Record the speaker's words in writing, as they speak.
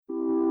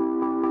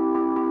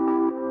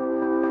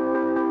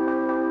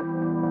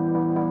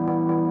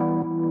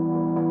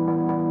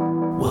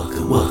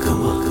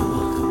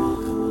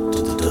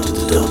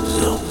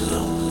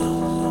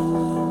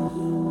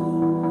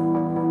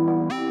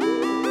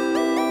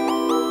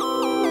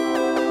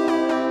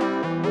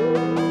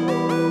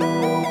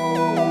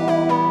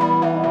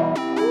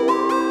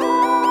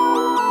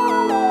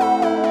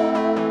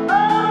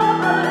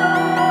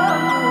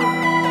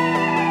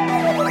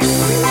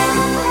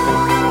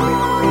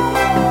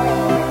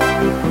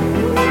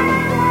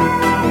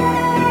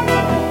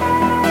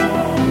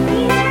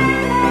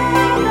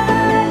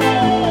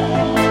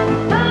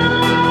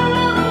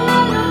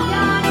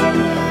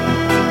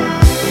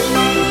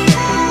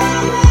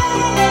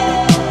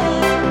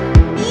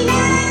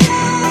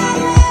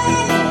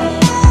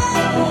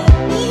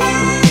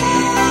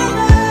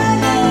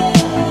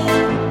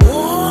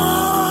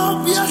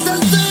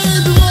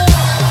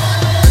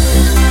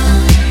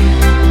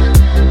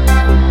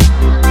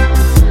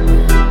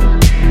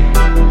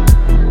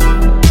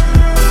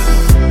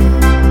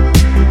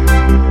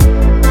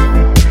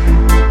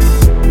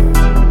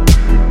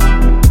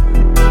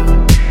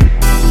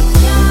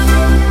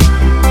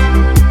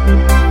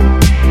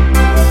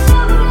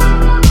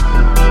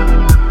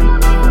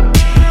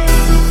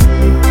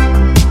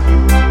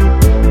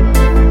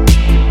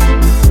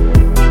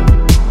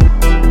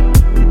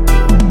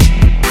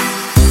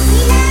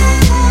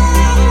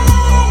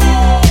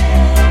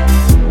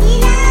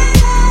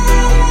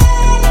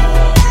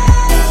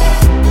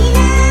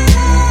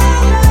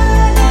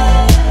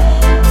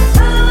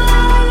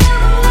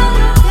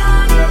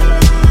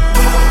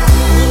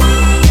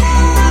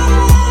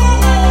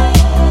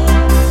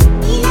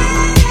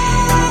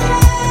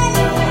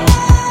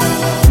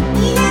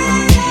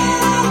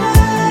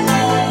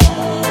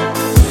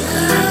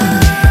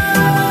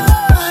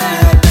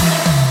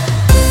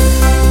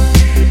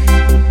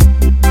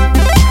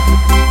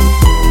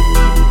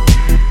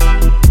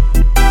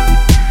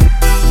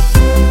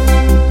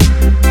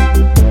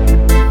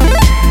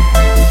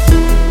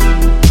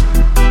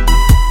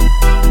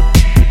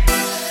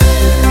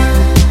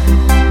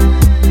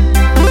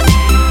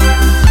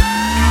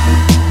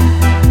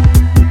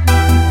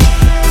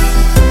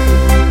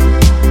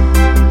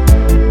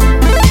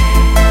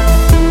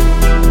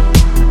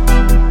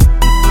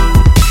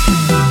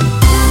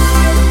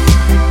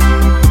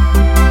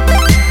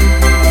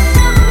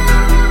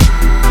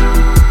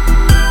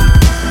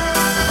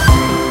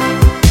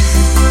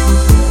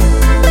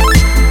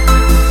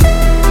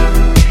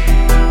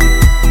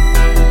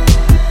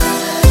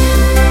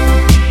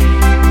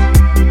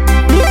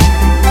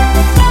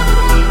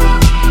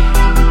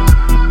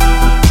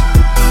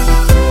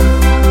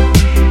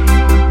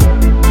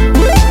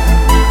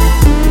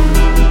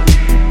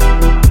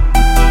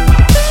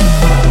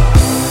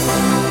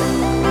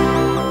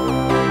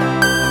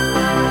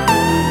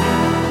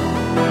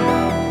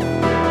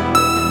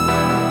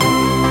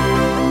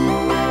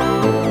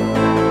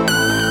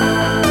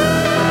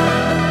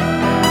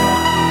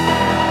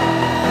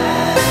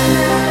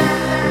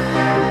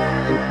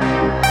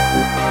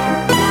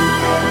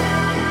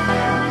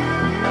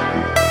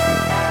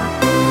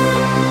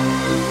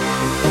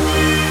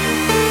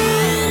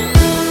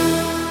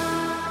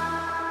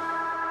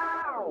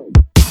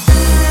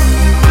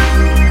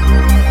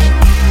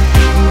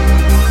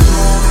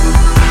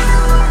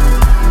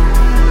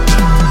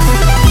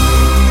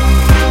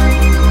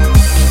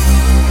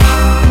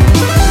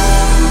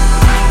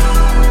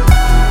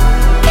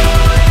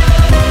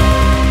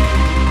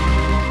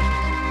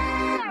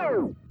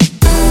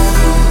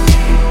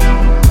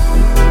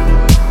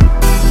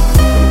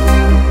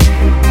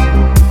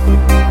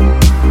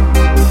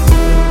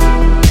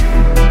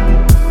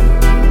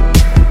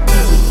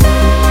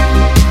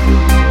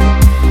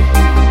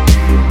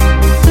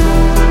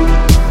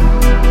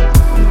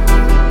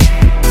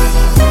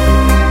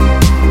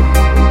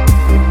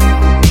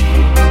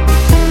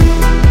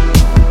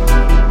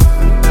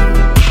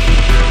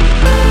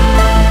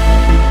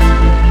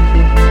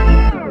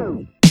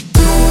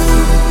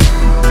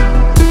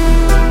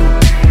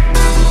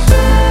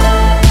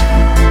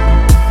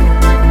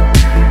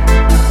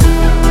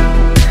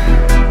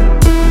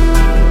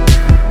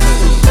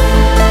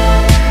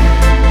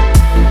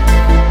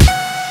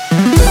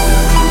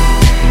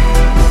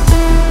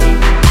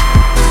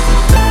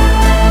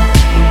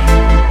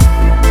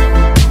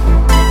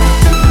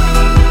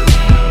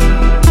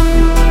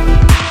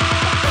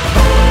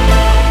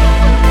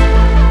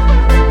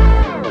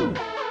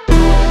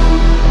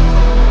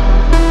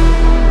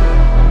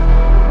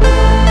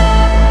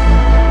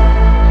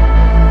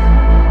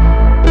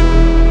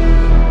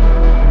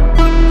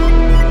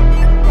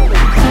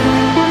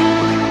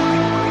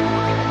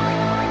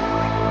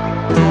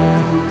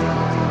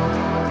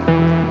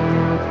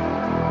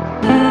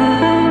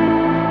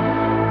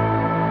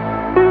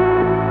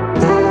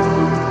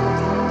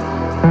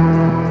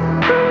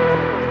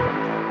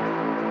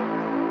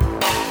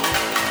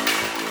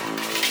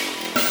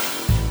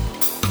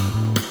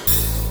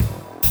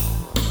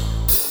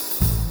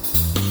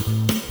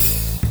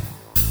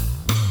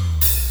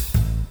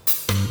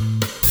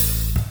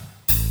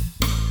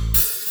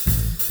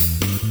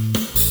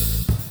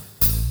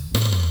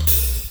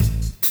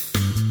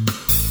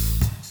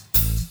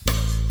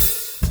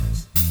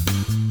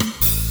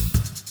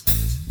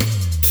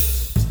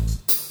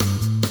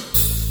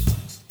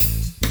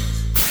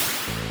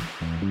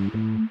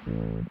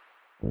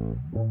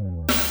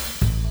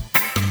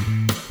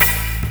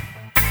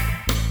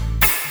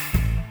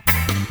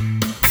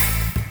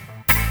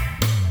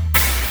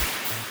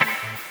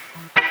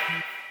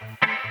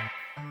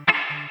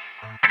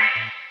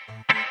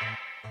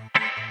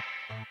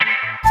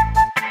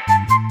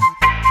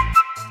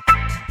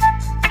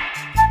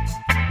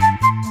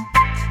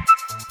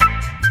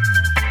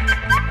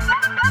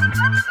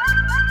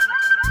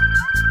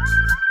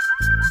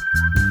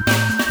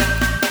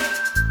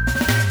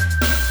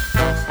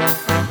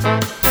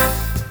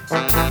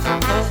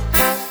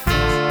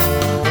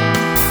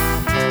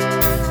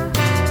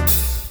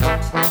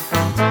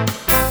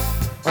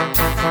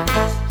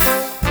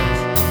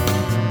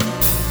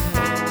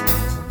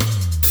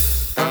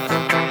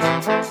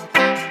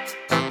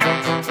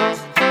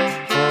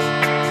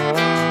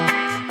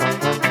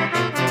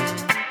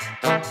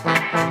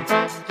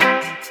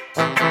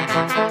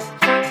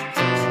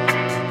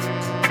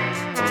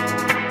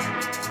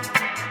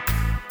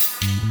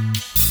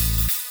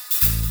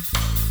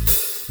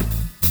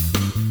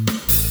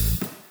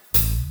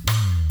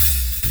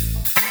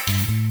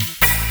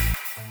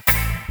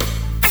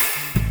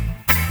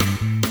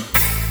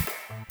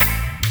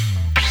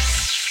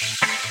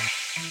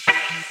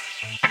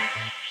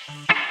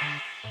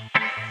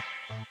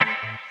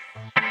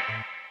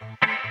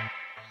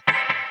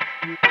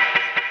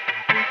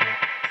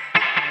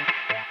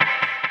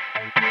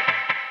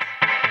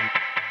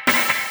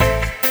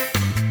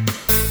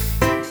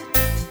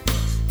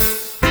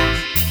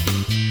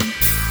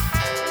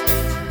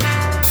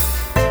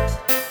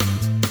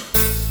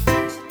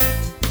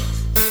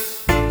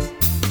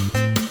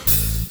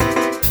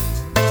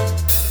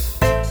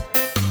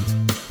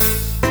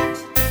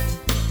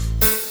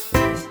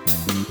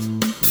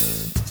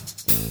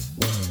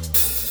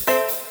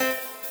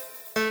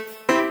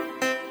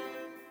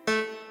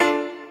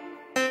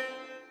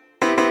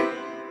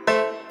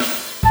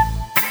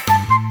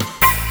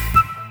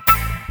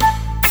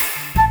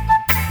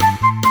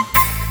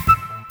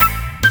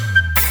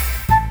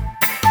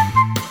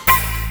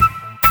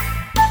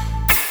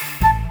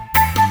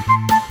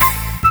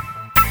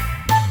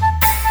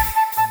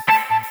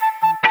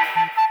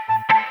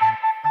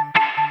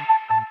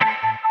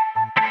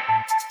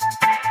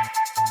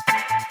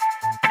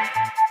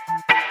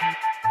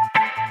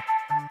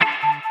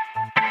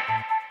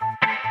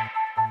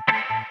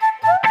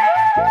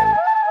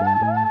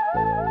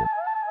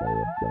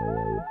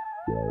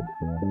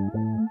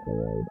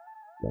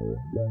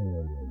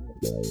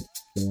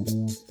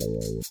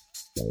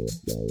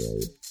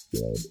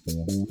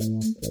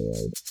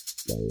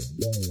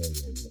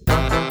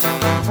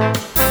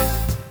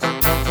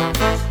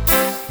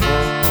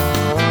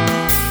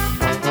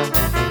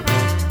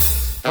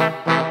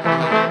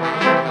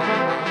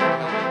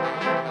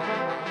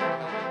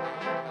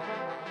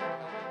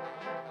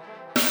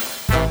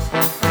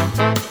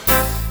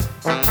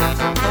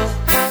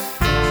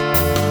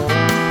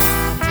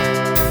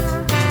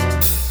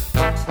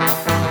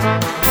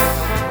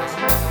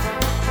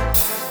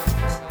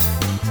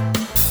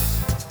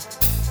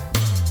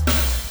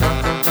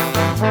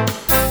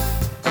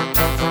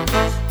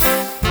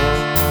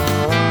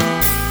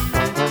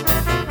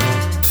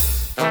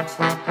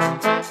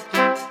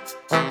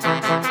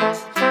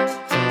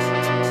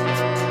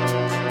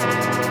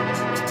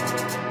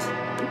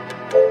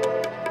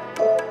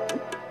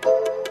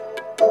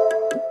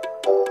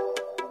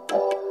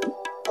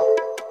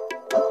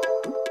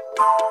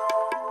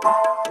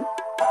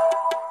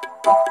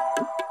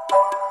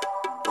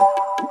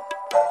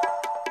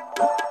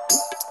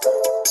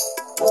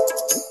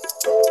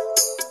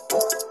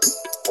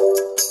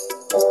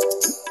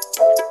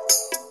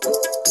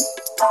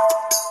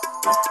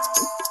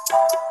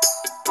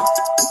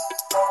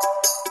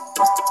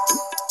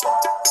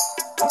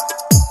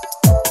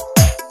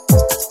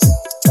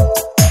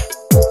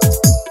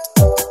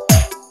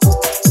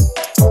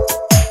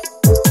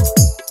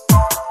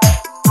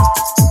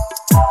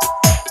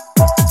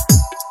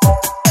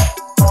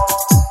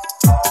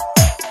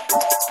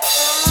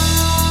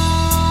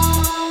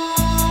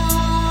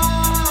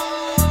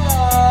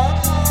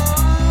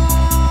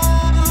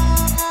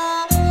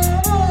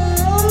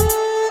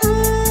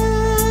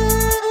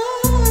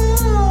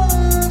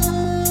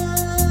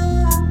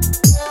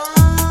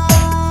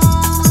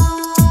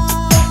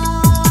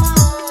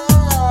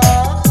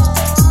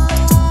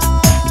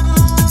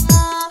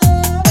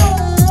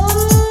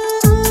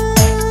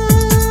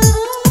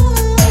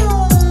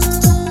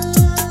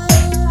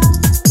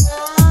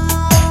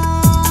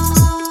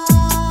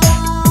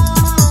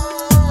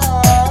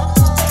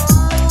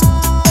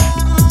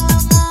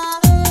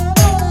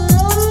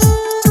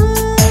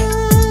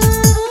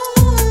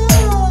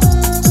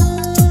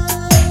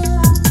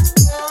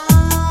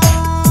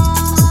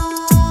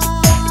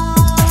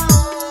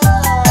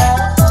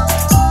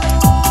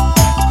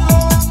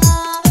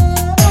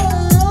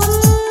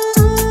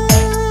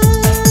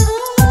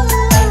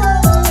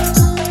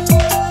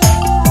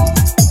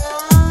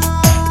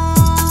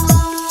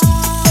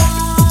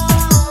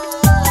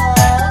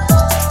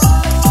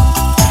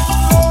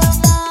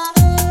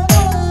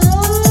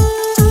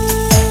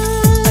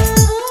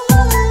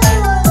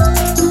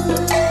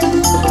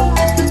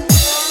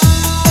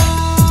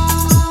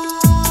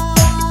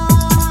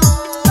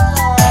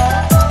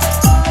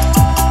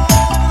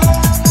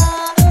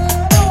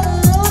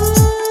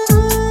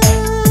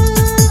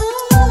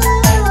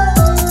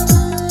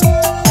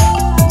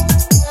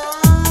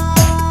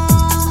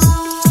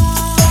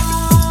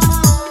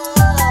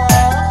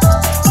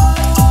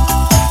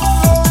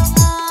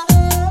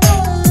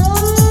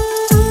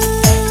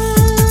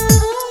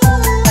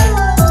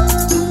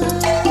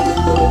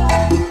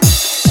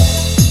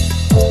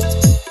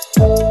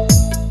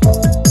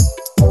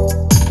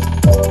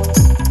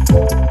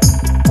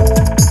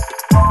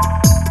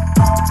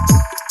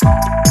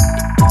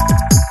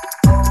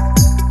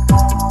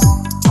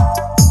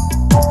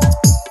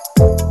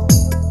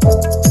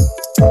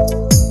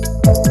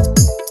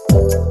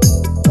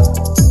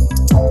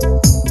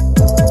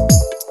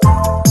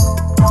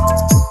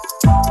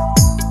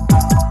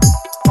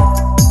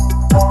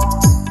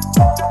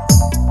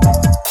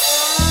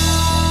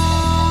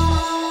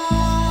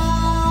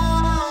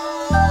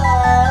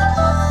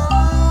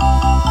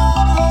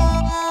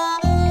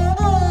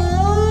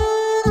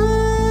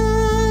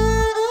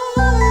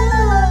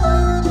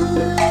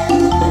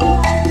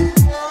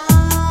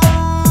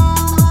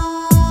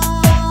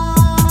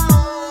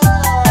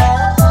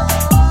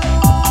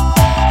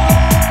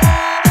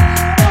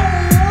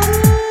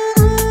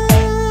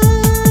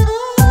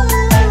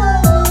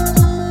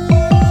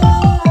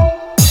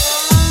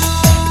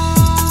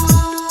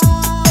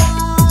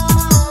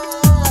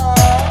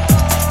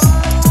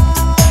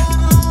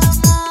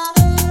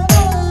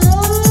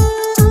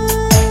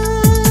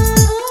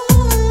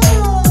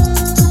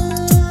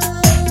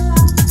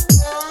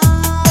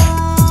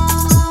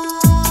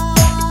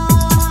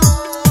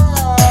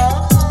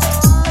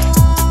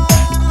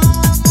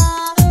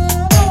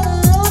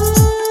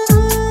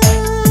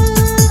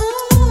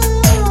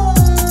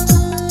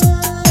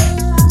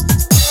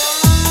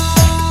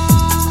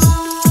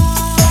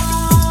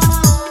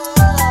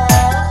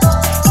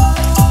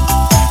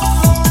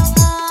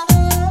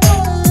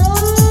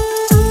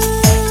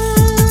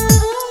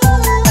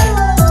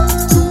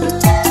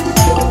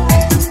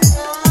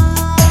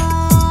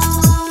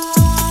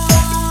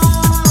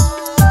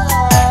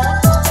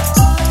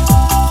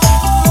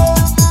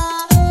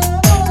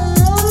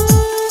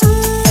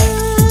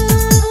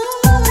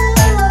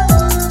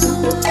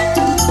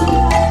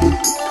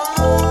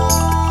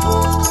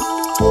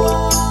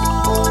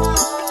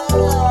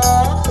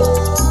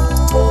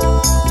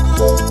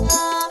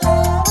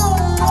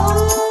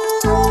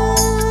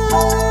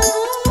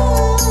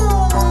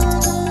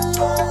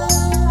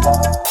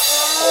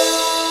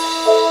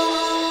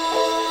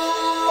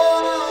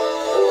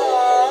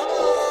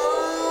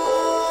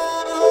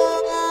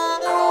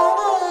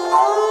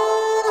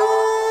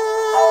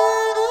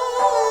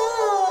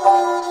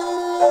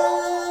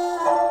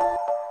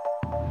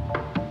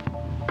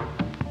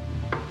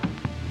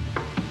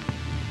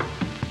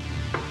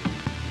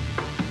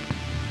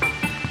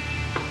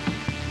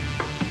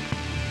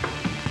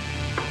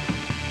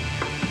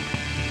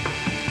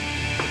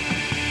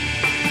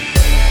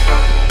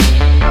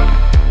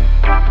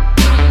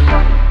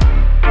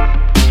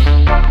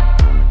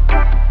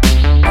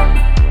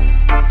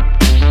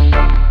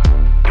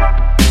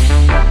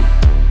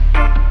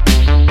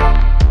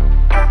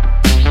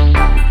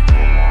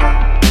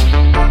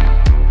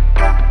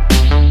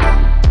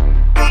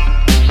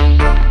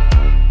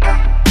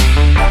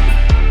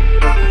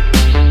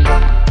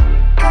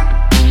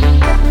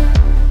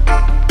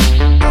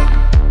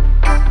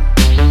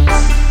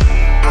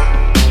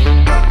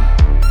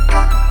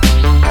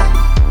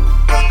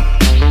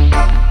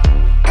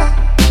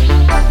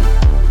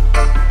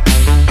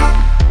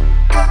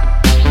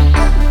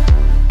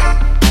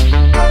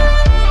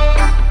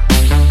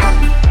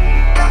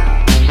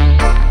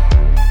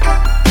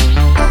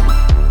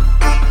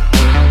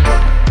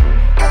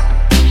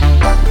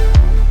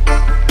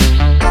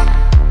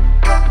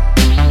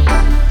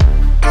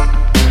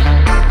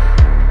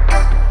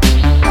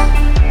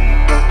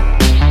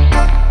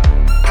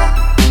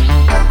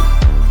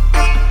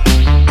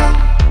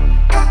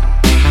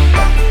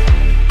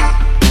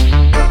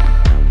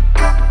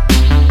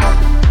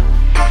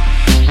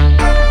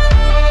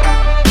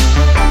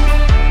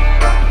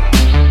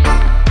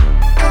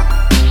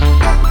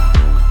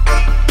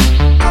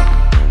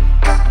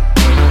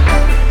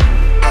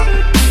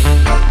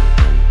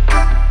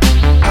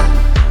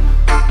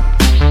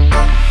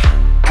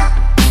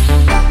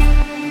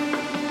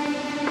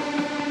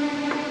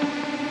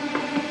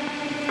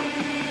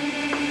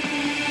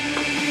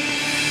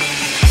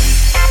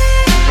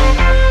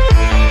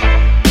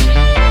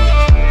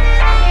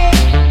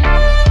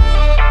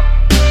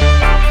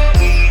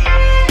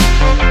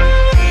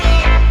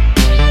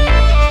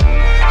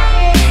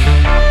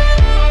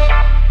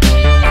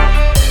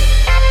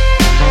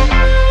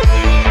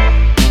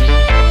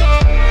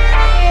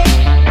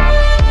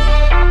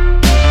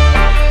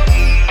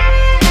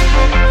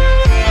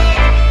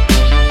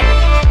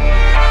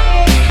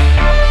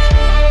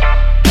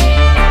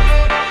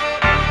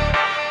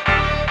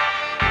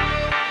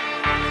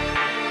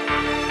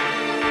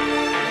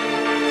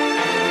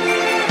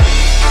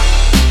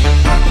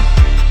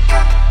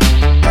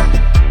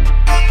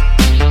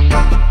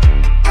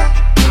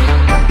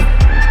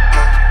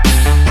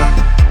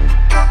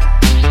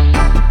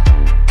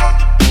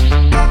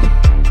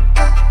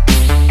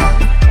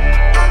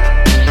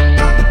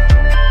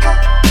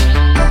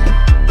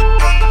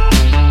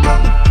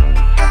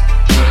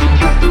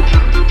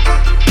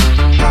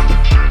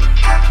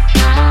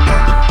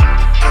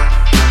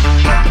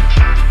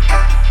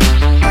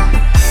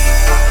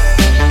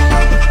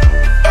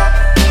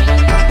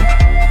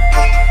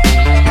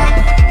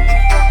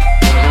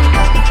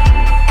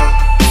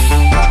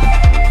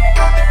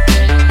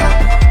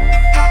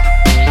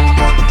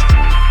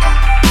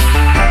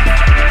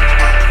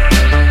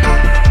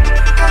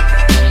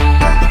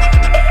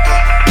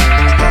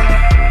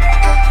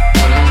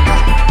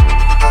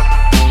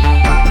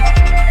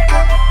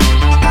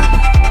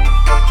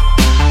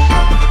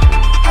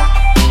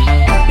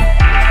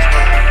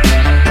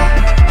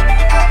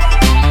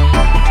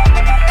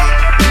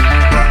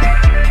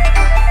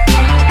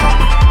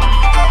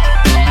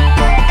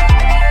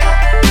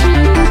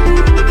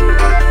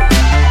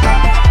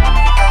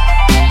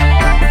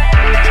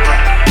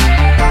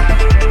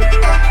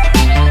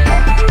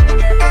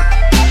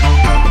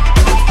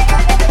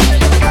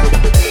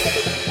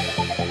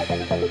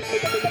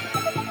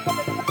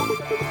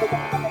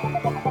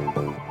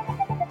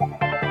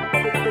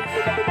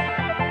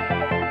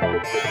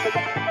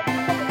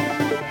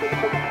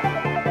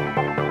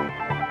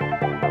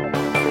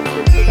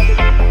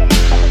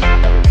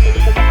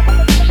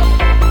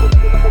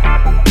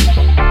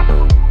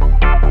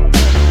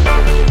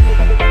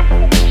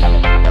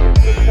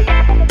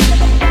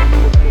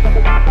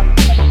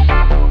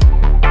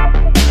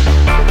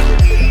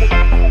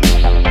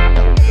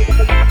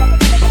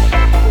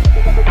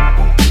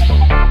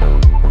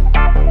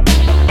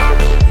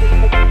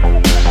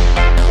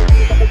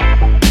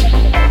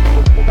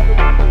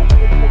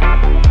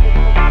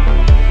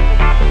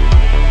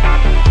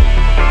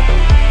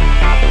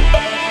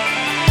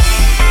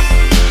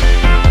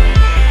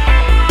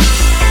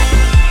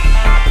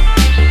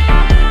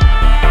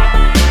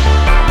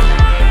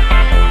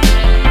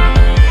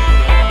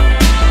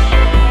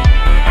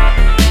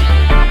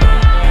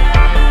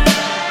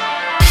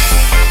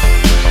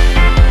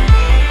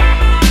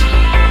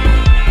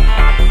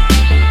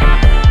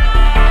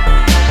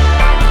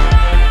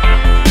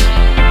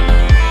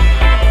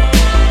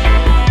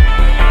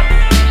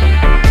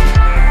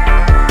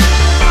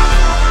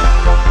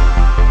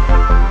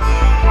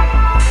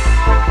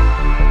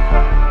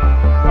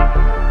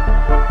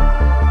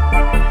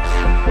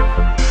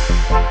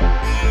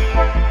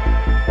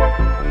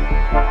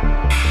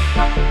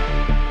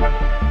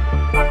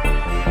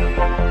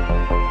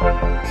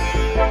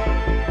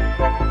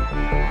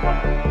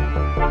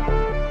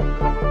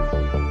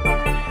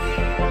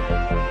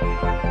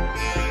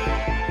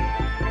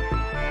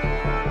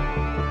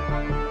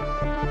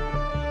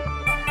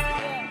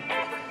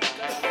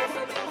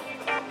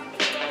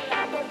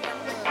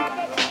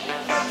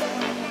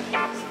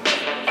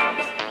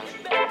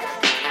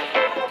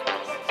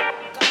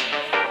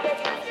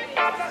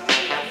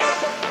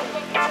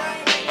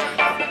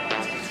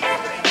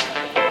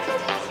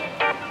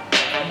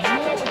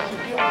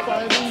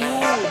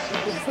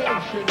Well,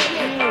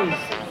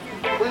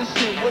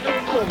 see, when they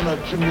come to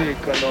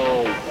Jamaica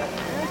now,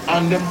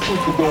 and them put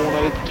it down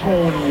at the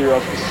town here,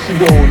 to sit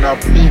down at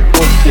big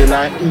hotel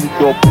and eat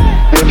up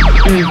them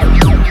big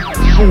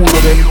food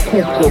that them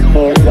cook up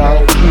out that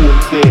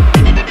cake there.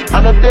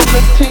 And them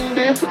the thing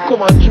they have to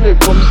come to Jamaica,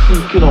 come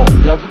speak, you know,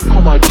 you have to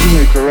come to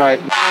Jamaica right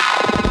now.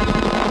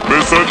 Me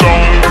say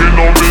donkey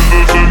no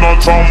business in a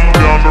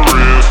champion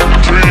race.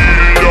 3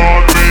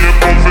 yard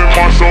people fi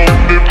mash up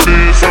the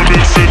place. And me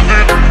sit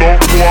it, don't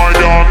go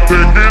and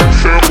take it.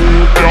 Say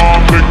who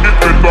can't take it,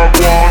 better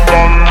go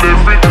and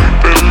live it.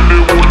 Tell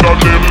the whole of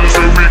them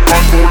say we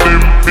can do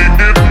them pick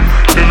it.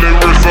 Tell the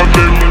rest of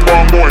them go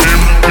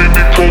empty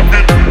the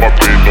bucket. What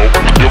ain't up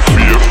your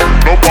face,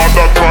 no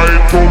bother try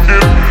to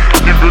it.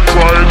 If you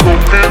try to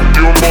it,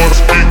 you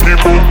must kick the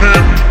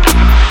bucket.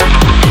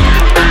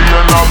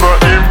 Another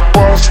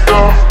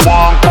imposter,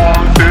 one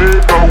come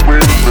take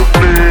away the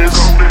place.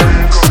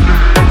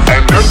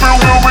 And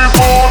everywhere we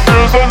go,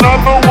 there's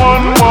another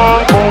one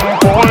come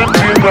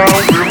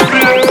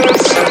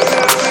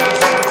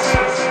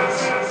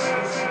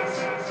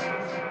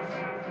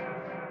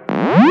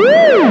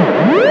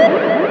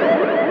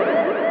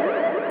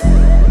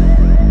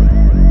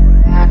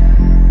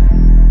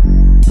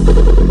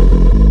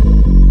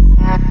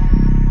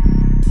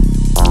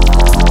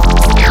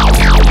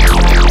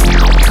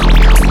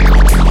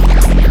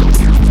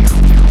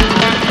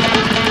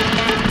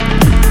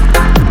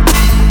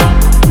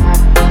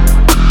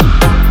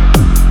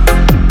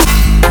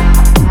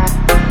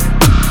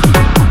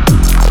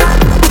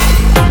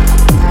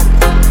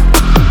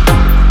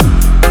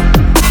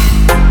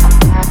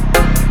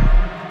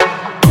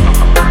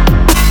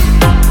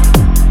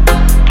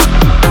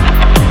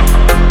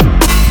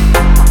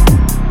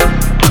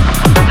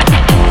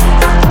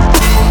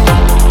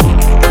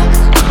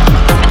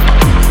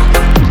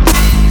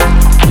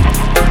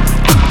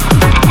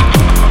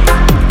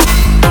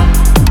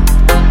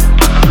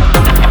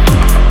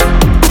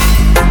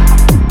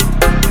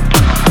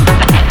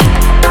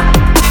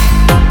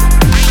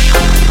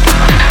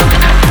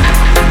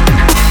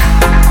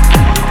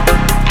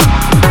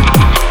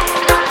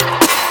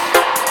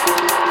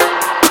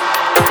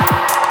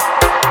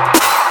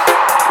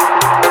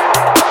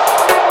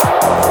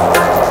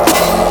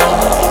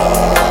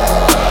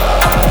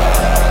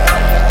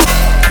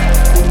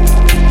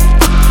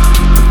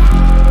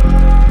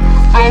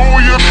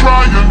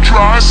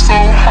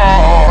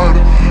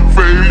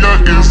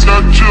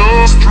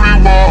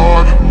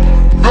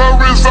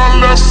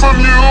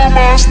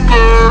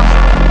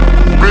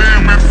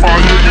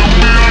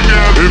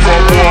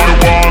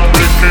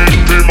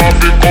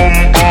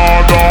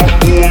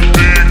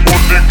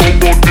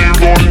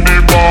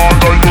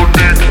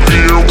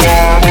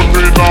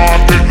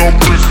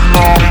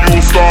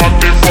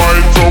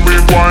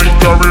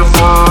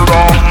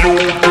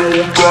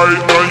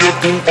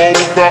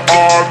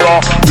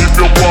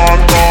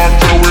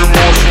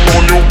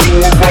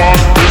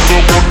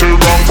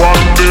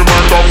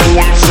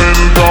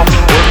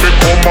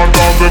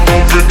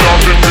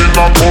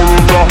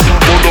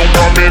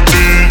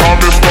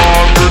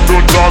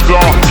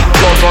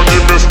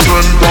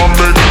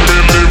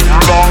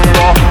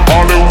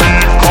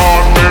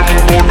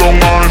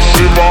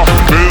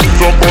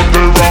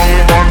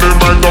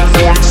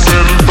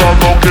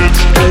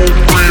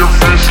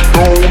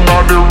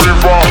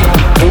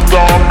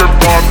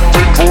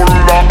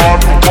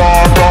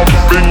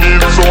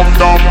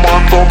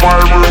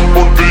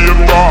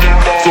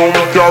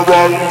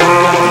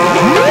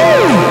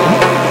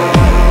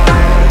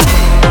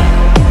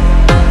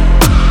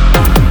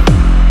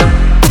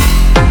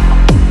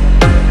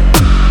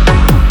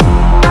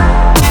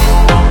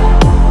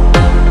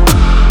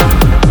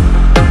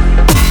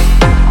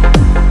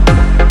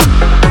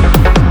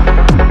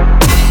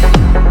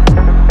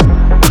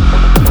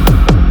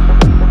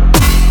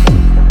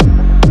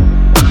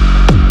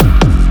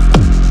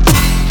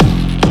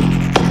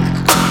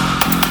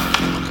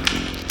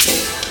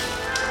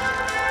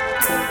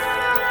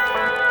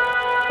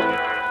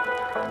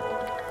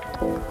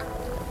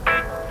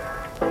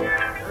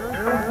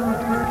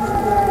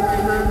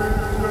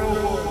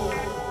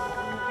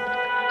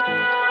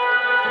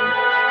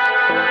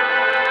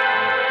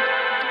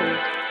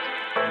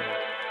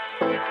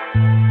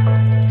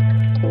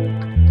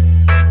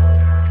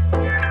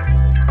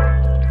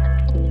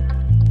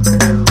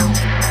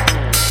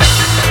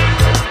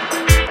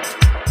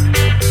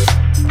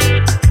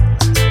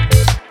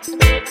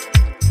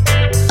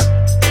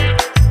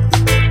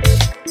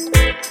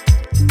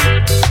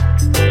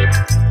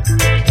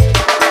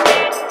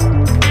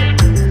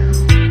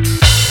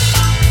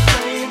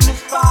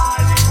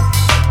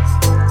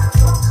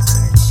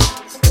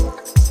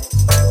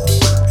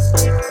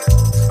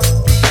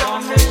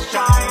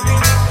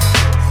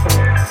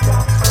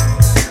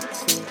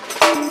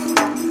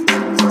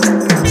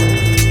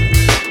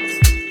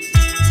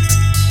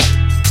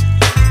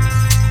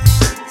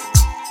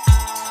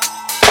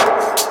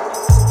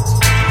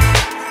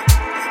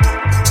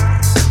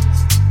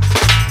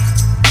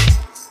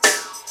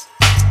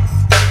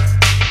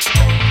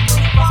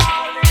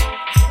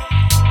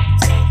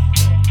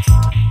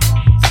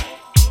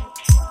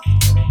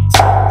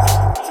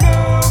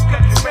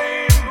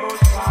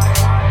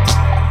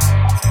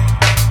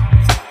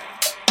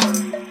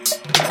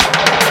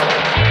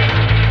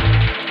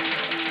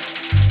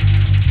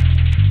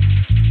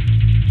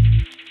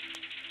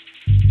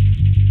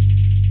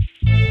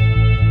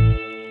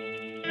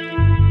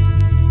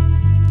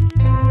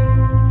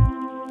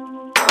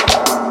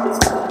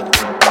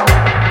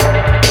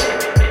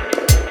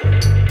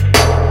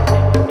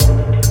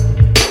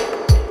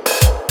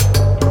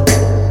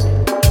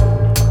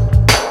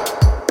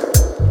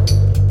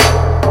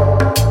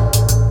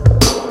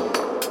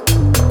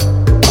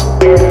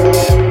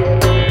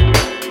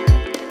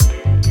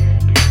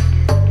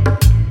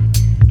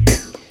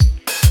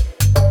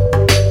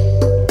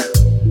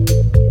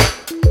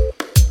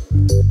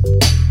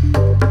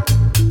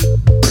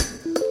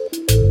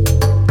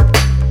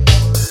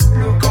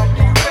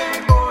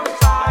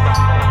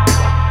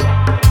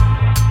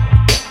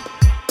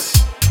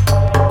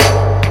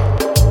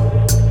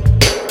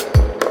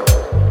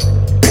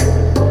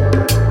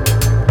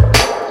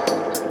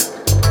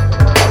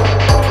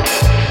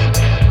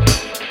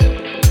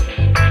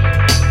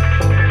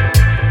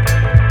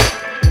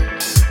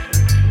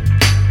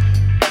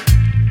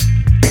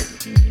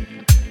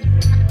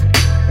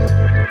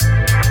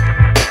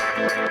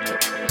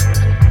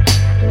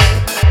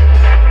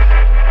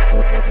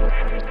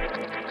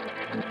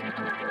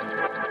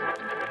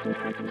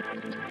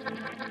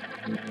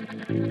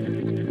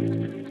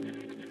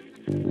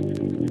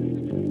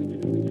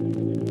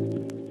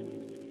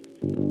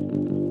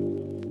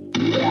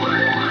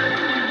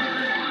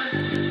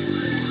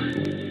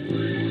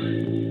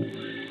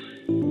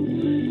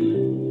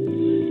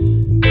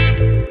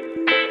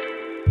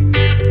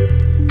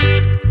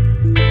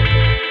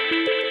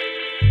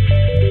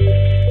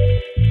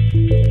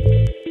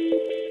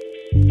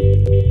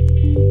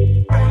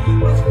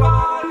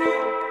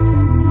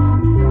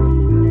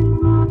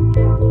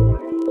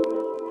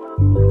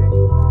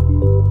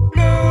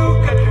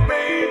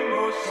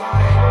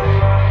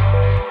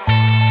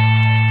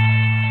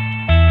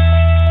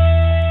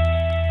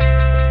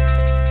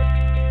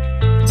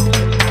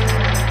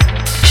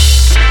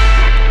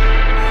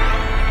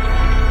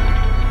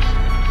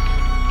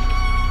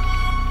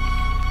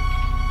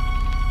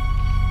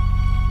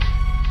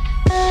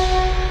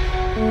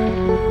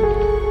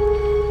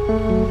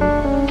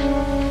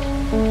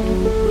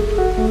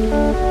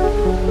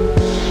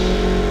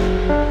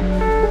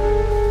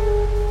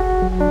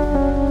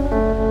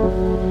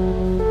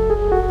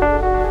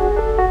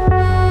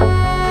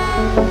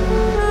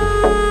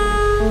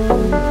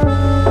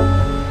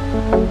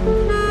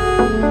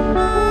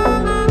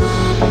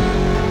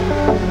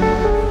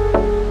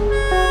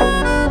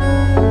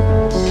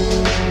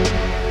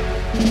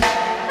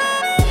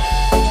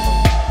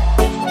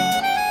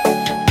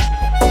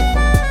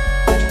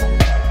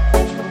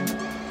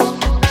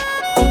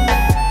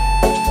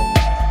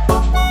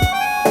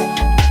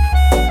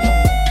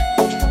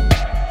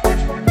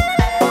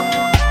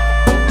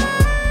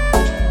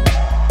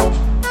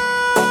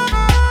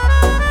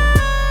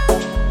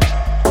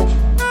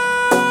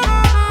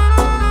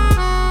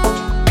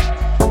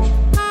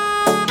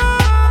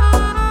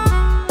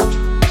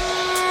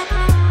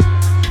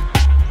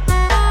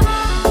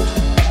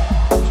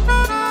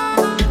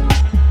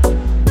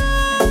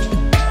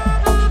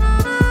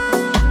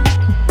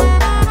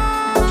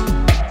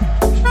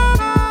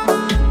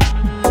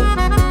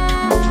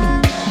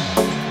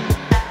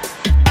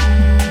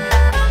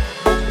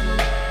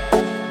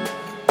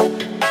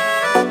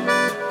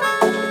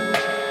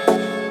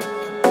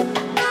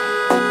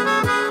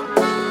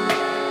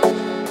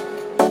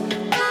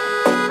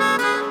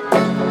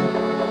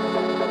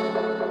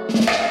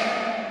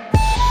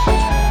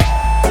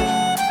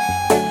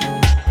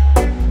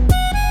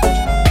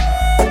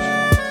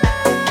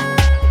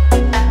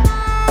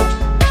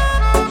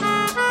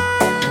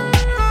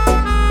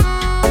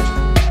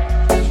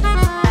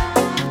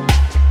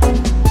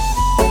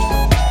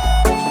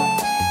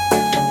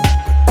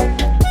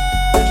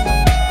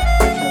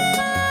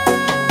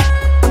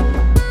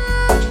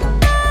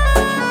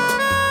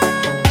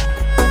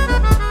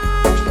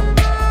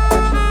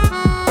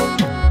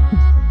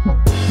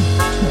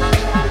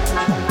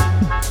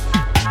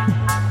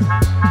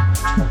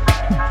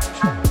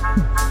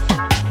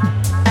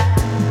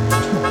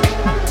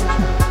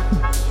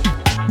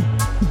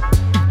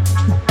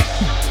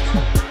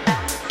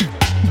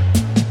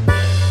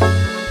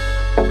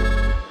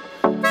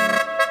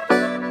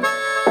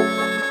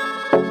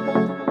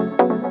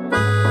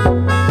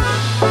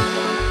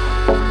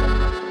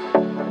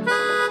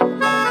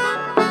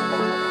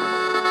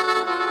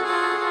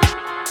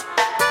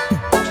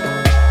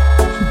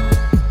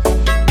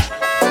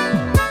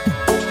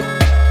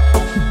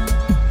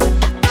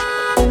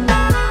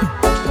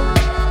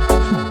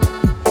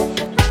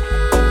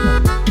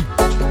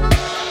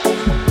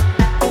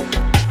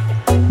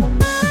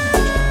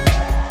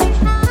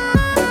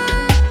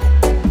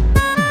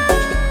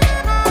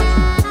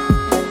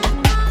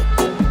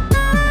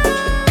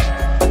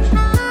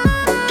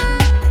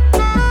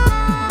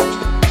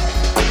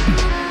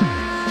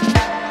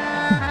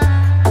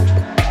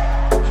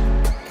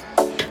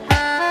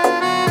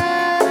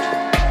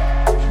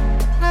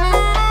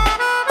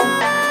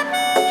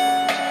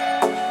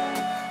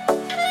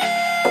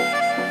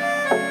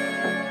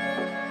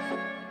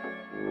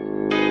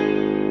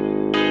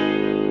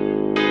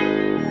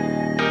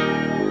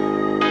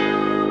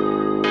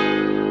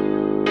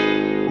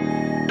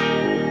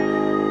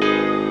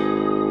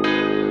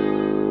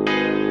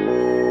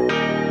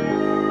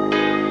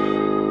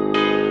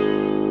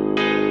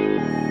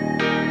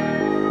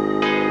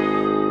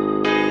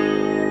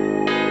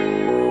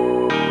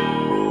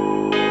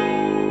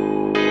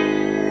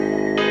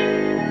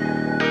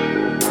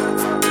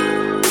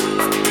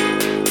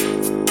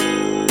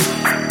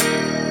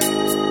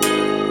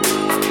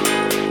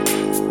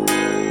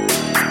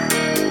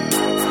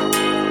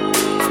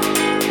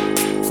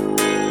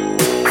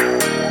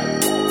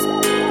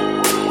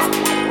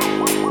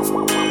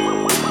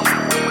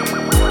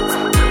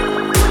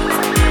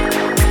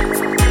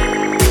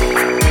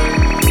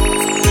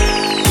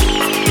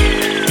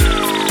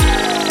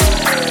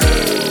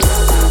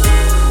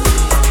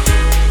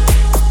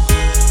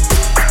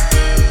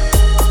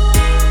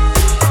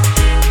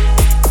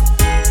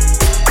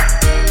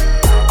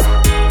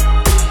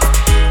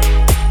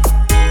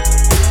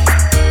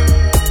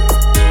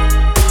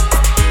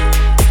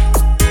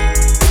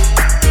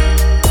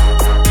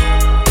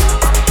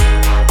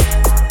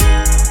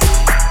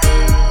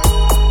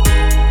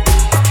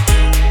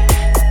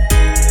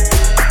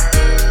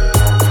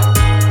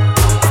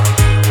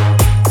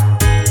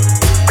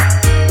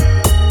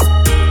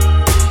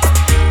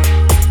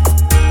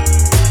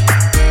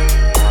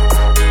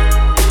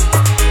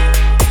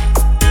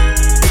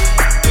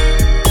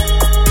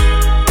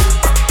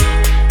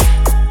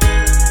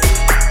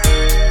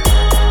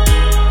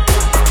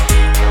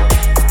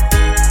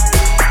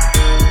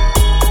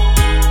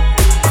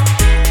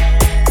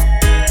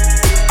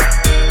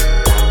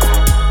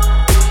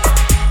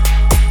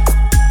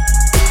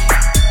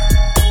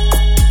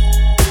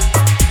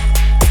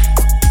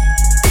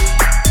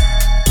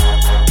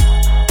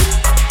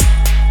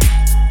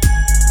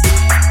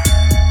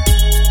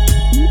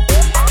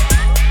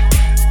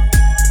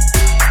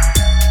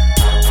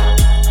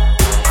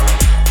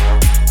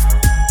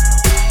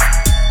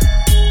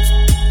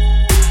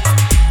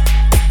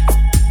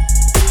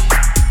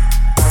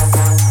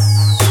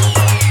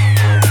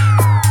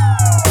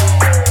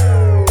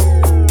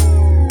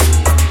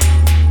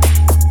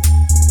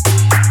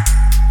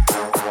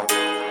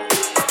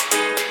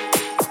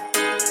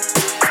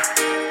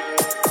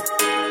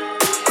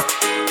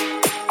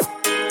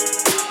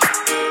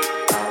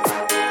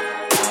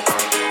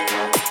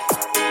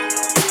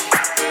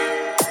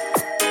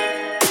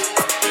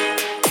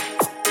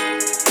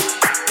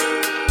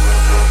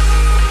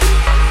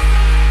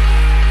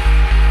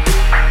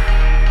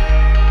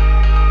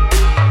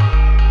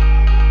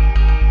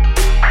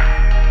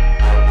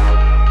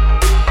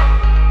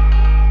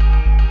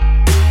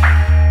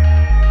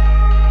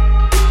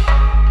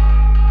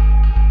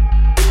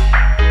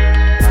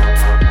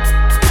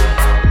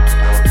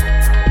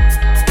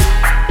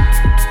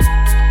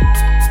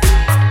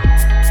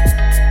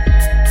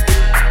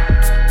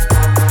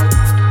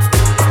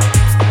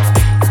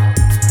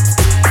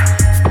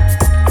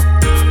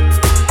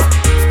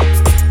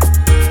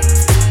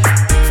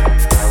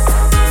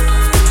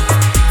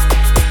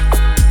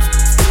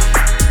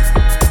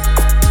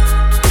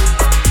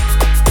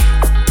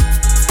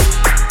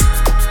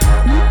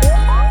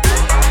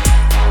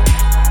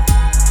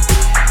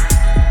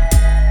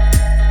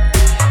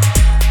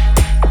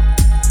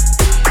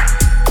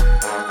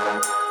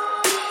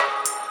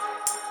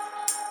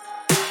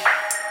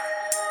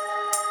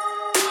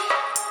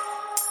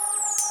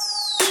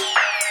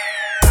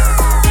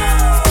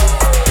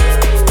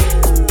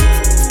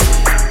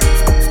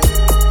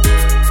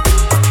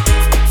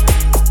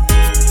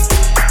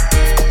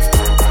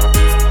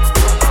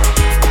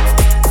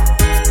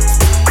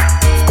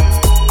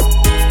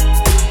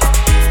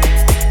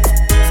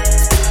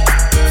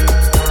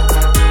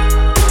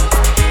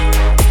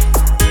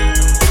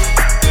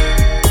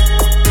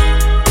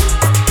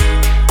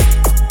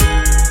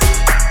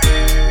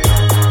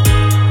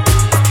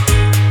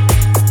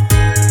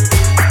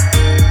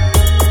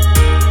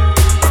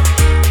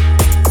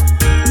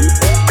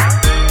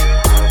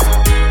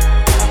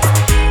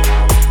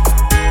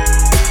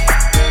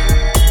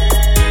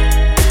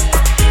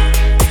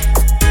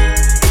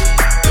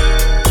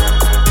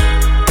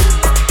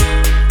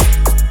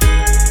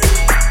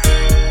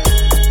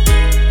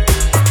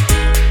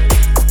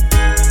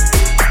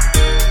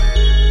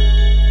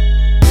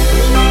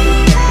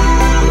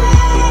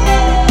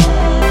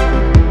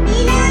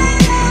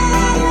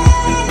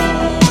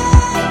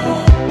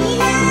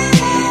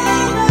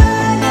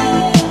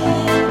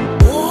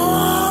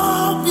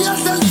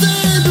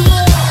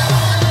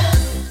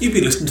You've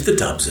been listening to the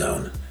Dub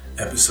Zone,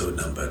 episode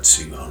number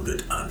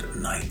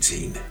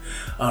 219.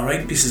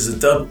 Alright, this is a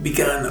dub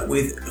began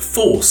with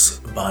Force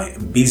by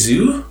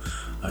Bizou.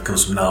 It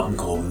comes from an album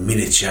called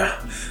Miniature,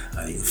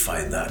 and you can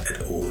find that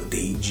at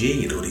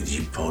ODG, at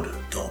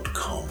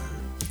odgpod.com.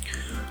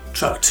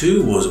 Track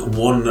 2 was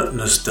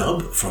Oneness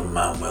Dub from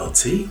Manuel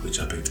T, which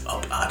I picked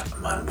up at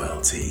Manuel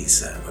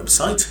T's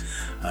website.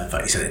 In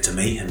fact, he sent it to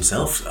me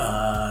himself,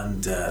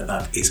 and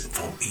that is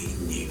from a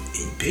new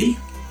EP.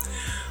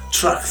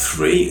 Track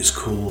 3 is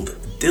called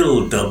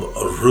Dill Dub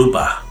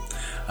Ruba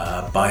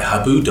by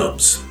Habu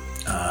Dubs,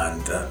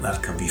 and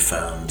that can be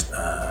found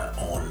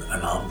on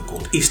an album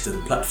called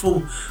Eastern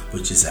Platform,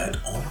 which is out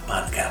on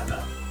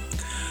Bandcamp.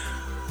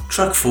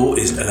 Track 4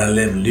 is La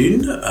Lem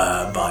Lune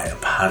by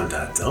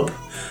Panda Dub.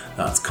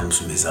 That comes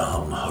from his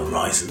album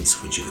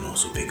Horizons, which you can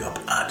also pick up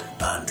at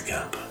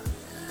Bandcamp.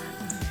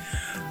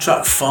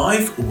 Track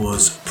 5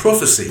 was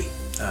Prophecy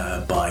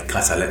by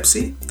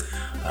Catalepsy.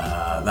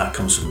 That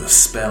comes from the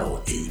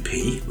Spell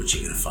EP, which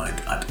you can find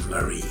at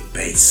Marie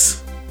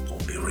Bass or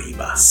Marie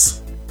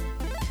Bass.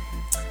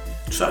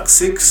 Track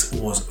 6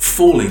 was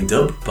Falling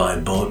Dub by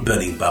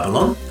Burning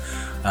Babylon.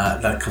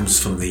 That comes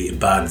from the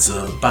Bad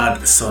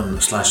Sun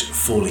 /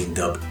 Falling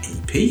Dub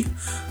EP.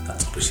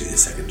 That's obviously the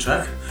second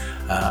track,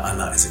 and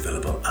that is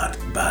available at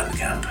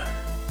Bandcamp.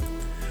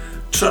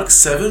 Track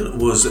 7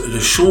 was Le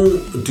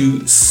Chant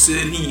du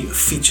Seli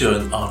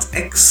featuring Art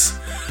X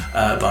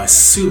by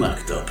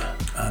Sumac Dub,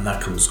 and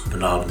that comes from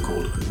an album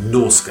called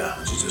Norska,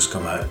 which has just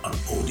come out on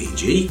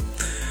ODG.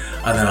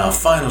 And then our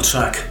final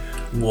track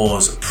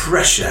was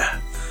Pressure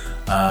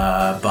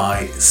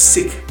by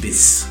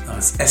Sikbis.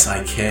 That's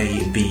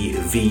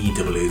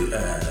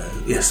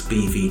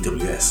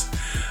BVWS,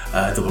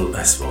 double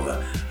S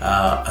rather.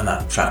 And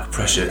that track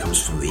Pressure comes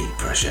from the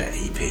Pressure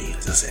EP,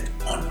 as I said,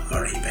 on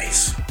Marie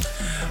Bass.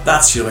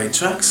 That's your 8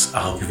 tracks.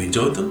 I hope you've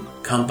enjoyed them.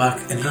 Come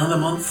back in another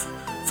month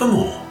for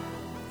more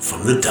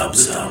from the Dub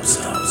Zone.